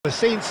the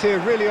scenes here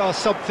really are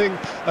something,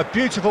 a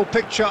beautiful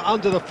picture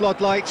under the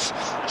floodlights.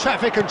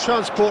 Traffic and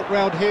transport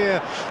round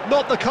here,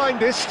 not the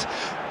kindest,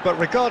 but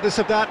regardless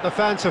of that, the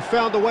fans have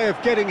found a way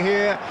of getting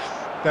here.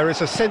 There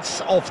is a sense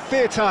of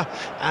theatre,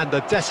 and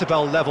the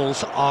decibel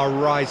levels are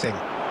rising.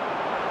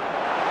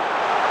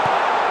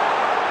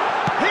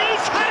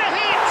 He's had a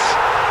hit!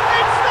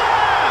 It's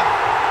there!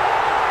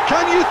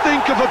 Can you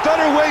think of a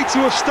better way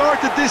to have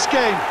started this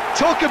game?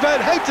 Talk about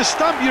how to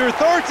stamp your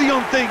authority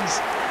on things.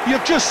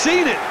 You've just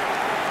seen it.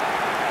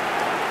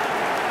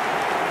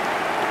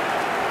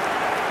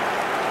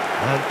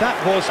 And that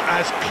was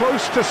as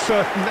close to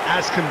certain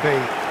as can be.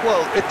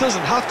 Well, it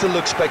doesn't have to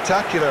look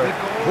spectacular.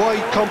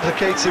 Why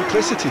complicate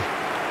simplicity?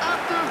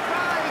 After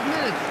 5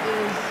 minutes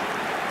is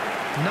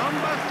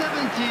number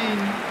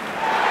 17.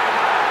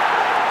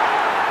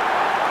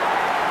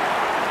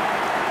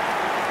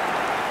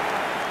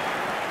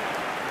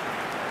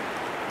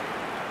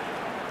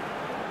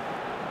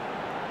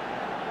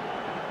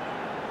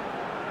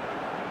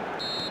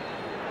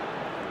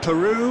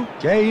 Peru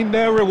gain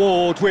their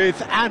reward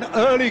with an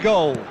early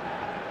goal.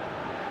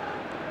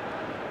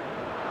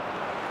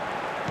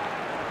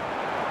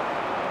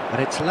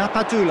 And it's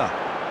Lapadula.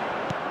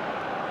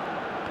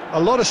 A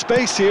lot of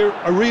space here,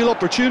 a real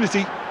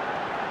opportunity.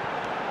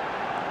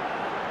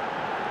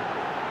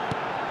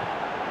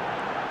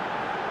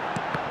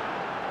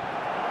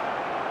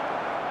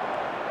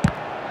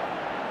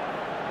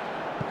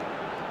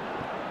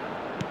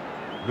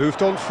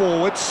 Moved on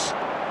forwards.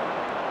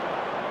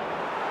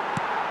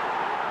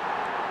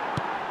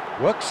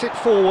 Works it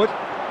forward,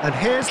 and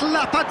here's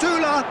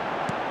Lapadula.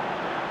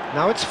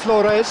 Now it's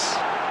Flores.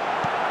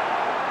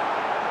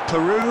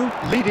 Peru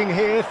leading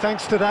here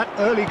thanks to that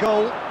early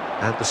goal,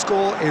 and the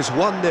score is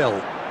 1-0.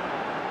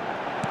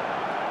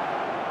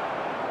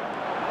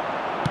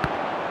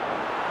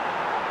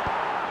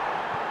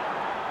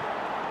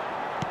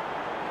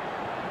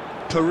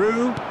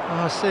 Peru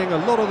are seeing a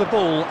lot of the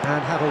ball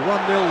and have a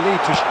 1-0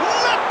 lead to...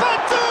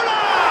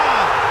 Lapadula!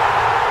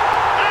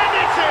 And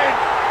it's in!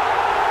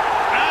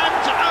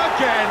 And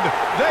again,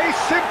 they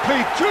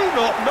simply do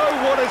not know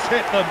what has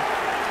hit them.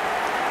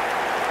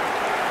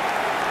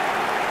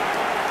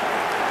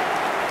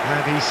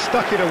 And he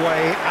stuck it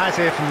away as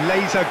if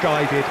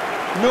laser-guided.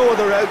 No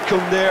other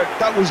outcome there.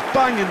 That was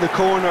bang in the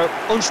corner,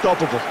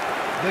 unstoppable.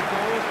 The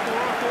goal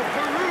scorer for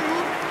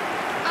Peru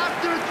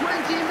after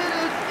 20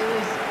 minutes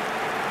is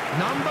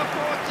number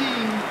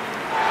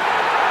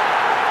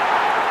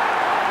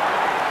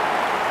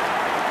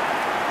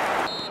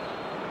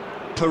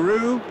 14.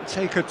 Peru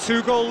take a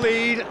 2-goal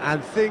lead,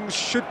 and things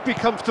should be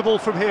comfortable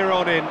from here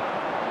on in.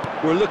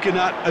 We're looking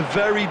at a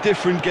very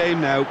different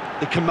game now.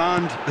 The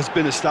command has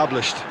been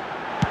established.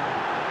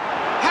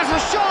 Has a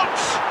shot!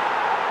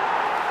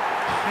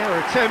 Fair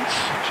attempt,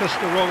 just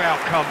the wrong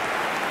outcome.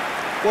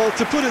 Well,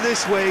 to put it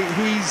this way,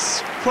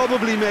 he's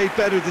probably made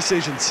better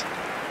decisions.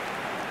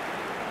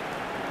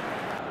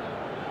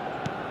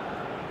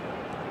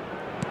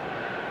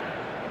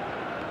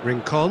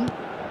 Rincon.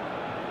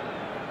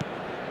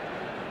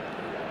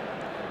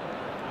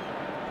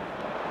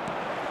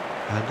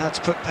 And that's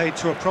put paid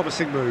to a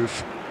promising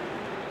move.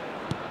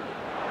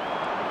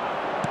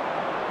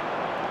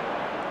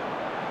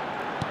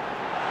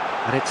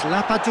 And it's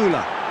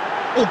Lapadula.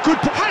 Oh, good...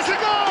 Has a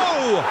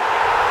go!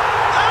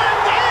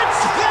 And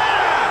it's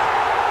there!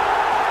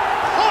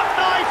 Hot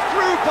knife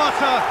through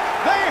butter.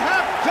 They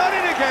have done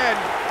it again.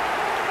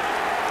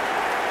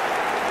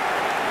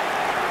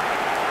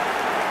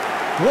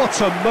 What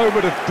a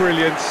moment of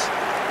brilliance.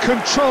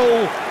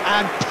 Control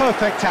and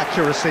perfect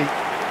accuracy.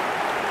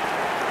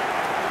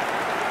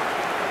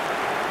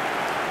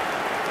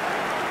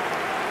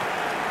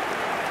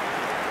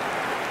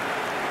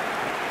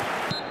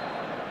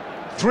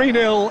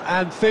 3-0,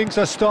 and things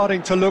are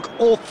starting to look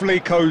awfully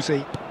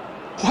cosy.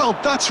 Well,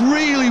 that's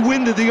really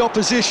winded the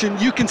opposition.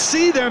 You can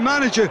see their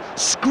manager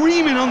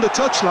screaming on the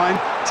touchline,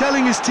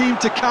 telling his team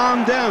to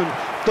calm down.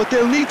 But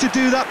they'll need to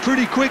do that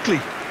pretty quickly.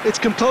 It's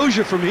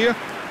composure from here.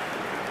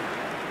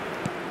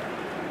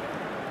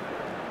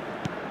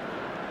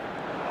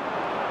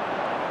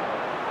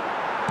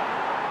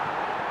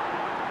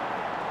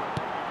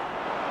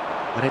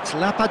 And it's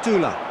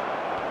Lapadula.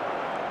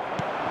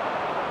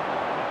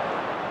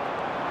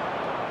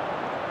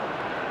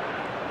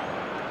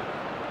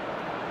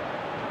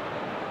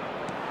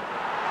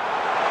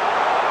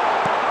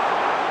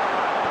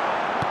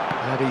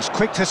 And he's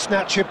quick to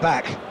snatch it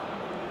back.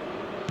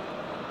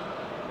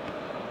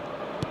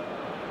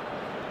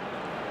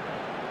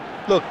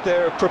 Look,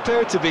 they're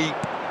prepared to be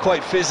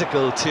quite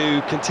physical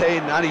to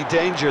contain any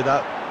danger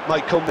that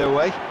might come their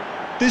way.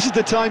 This is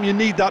the time you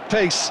need that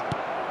pace.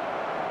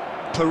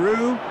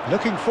 Peru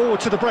looking forward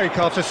to the break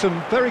after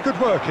some very good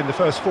work in the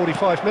first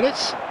 45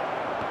 minutes.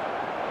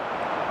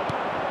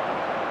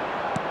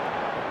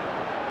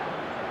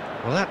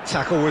 Well, that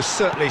tackle was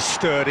certainly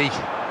sturdy.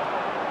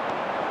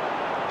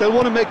 They'll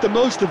want to make the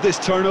most of this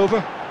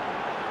turnover.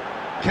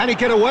 Can he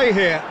get away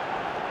here?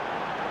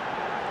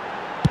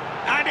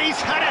 And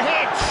he's had a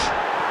hit!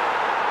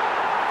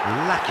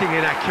 Lacking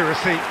in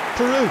accuracy.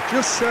 Peru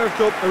just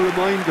served up a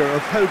reminder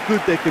of how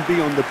good they can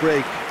be on the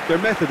break. Their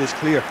method is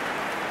clear.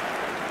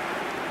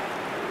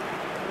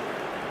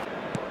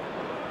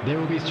 There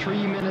will be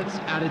 3 minutes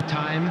added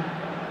time.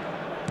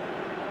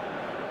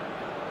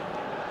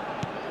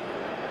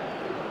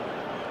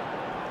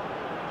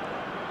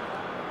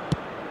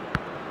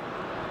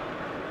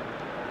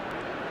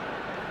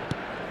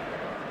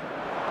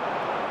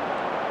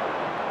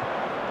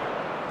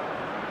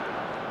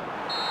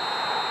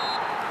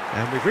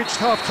 And we've reached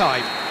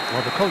half-time.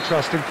 Well, the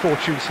contrast in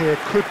fortunes here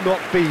could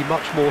not be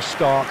much more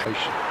stark.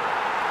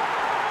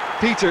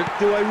 Peter,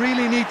 do I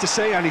really need to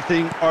say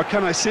anything, or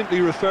can I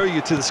simply refer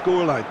you to the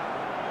scoreline?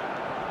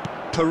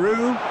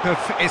 Peru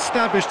have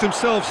established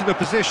themselves in a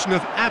position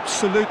of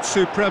absolute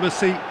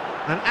supremacy.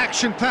 An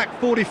action-packed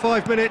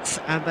 45 minutes,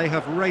 and they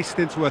have raced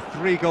into a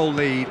 3-goal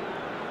lead.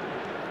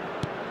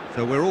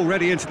 So we're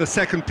already into the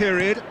second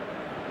period.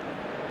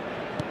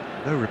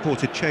 No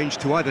reported change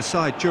to either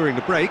side during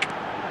the break.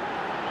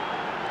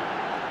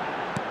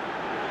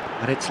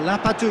 And it's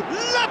Lapadula!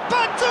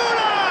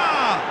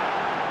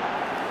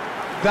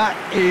 That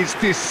is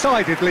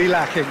decidedly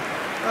lacking.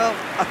 Well,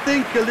 I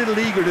think a little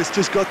eagerness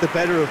just got the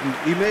better of him.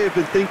 He may have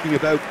been thinking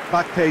about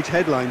back-page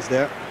headlines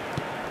there.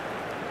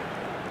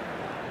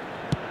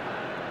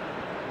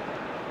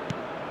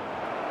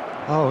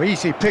 Oh,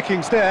 easy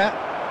pickings there.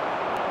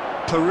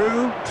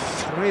 Peru,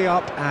 3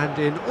 up and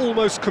in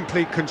almost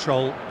complete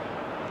control.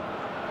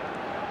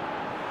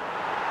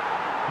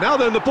 Now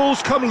then, the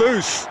ball's come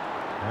loose.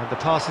 And the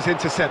pass is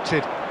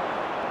intercepted.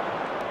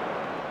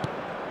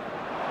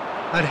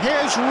 And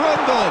here's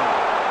Rondon.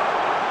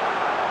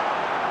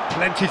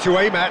 Plenty to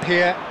aim at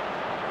here.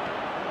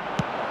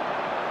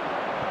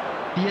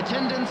 The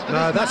attendance for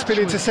No, this that's match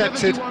been was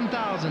intercepted.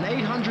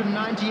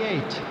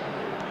 71,898.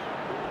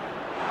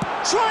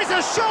 Tries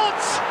a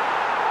shot!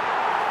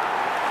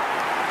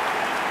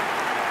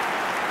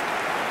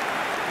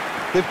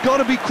 They've got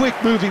to be quick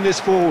moving this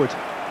forward.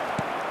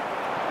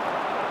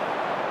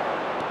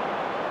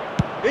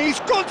 He's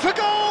gone for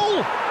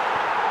goal!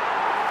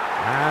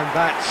 And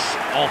that's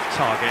off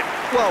target.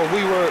 Well,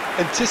 we were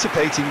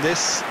anticipating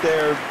this.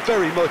 They're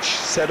very much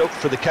set up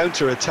for the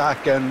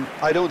counter-attack, and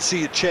I don't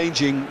see it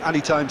changing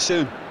anytime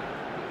soon.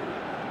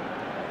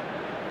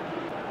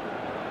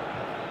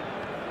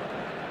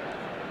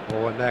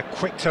 Oh, and they're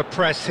quick to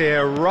press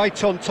here,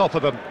 right on top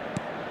of them.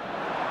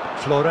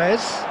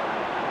 Flores.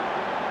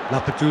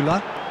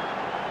 Lapadula.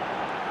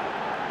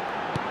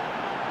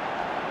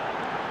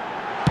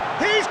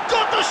 He's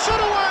got the shot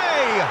away!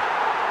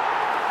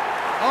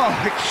 Oh,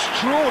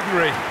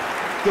 extraordinary.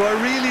 Do I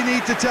really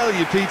need to tell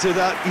you, Peter,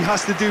 that he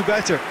has to do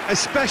better,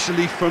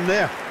 especially from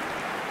there?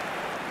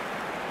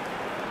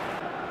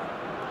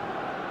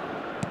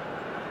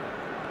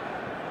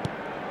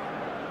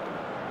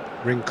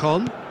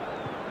 Rincon.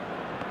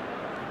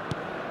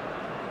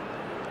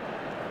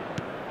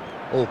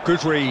 Oh,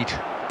 good read.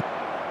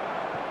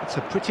 It's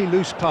a pretty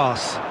loose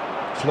pass.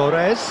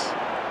 Flores.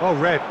 Oh,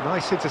 red,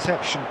 nice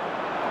interception.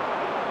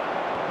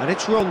 And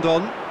it's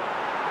Rondon.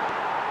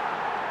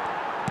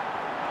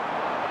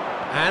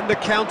 And the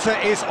counter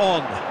is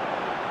on.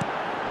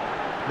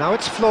 Now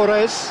it's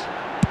Flores.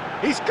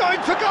 He's going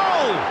for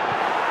goal!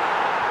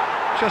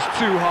 Just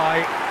too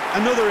high.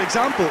 Another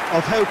example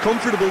of how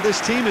comfortable this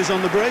team is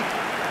on the break.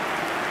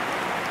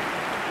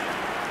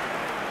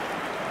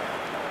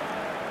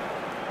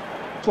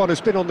 This one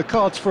has been on the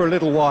cards for a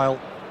little while.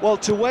 Well,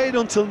 to wait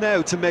until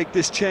now to make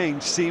this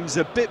change seems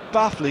a bit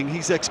baffling.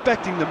 He's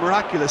expecting the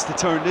miraculous to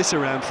turn this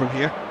around from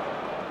here.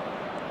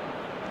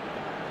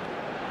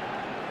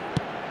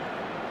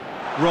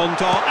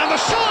 Rondon, and the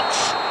shot!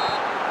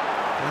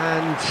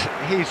 And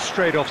he's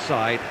straight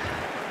offside.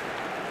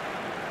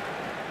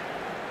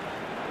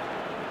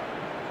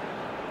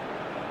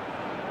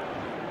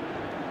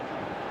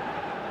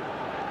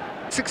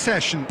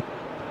 Succession.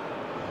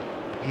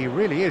 He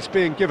really is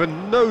being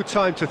given no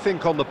time to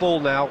think on the ball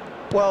now.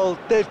 Well,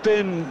 they've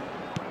been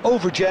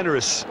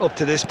over-generous up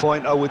to this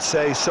point, I would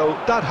say, so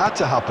that had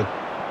to happen.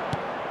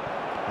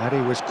 And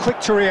he was quick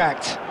to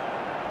react.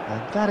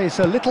 And that is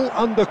a little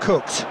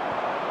undercooked.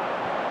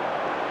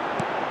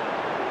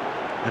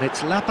 And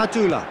it's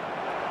Lapadula.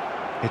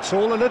 It's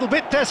all a little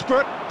bit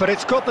desperate, but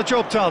it's got the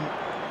job done.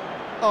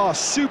 Oh,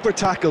 super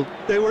tackle.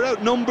 They were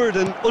outnumbered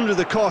and under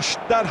the cosh.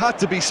 That had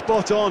to be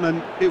spot on,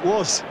 and it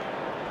was.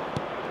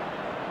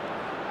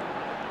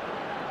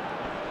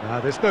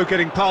 There's no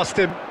getting past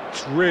him.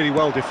 It's really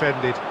well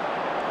defended.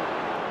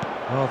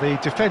 Well, the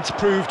defence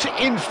proved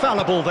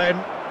infallible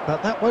then,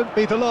 but that won't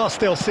be the last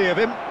they'll see of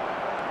him.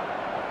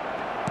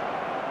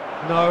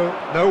 No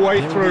way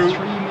There will through. be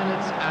 3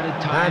 minutes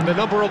added time. And the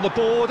number on the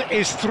board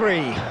is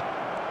 3.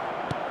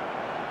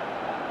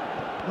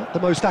 Not the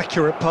most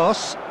accurate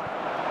pass.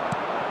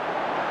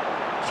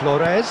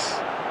 Flores.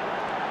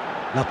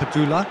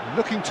 Lapadula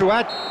looking to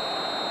add.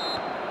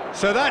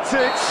 So that's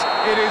it.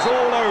 It is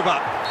all over.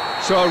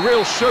 So a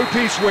real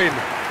showpiece win.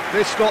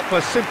 This stop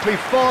was simply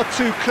far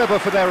too clever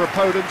for their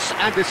opponents,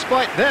 and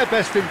despite their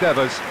best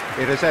endeavours,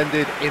 it has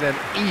ended in an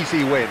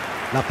easy win.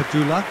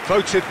 Lapadula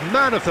voted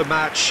man of the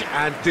match,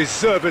 and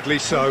deservedly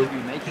so.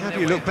 How do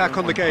you look back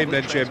on the game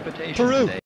then, Jim? Peru.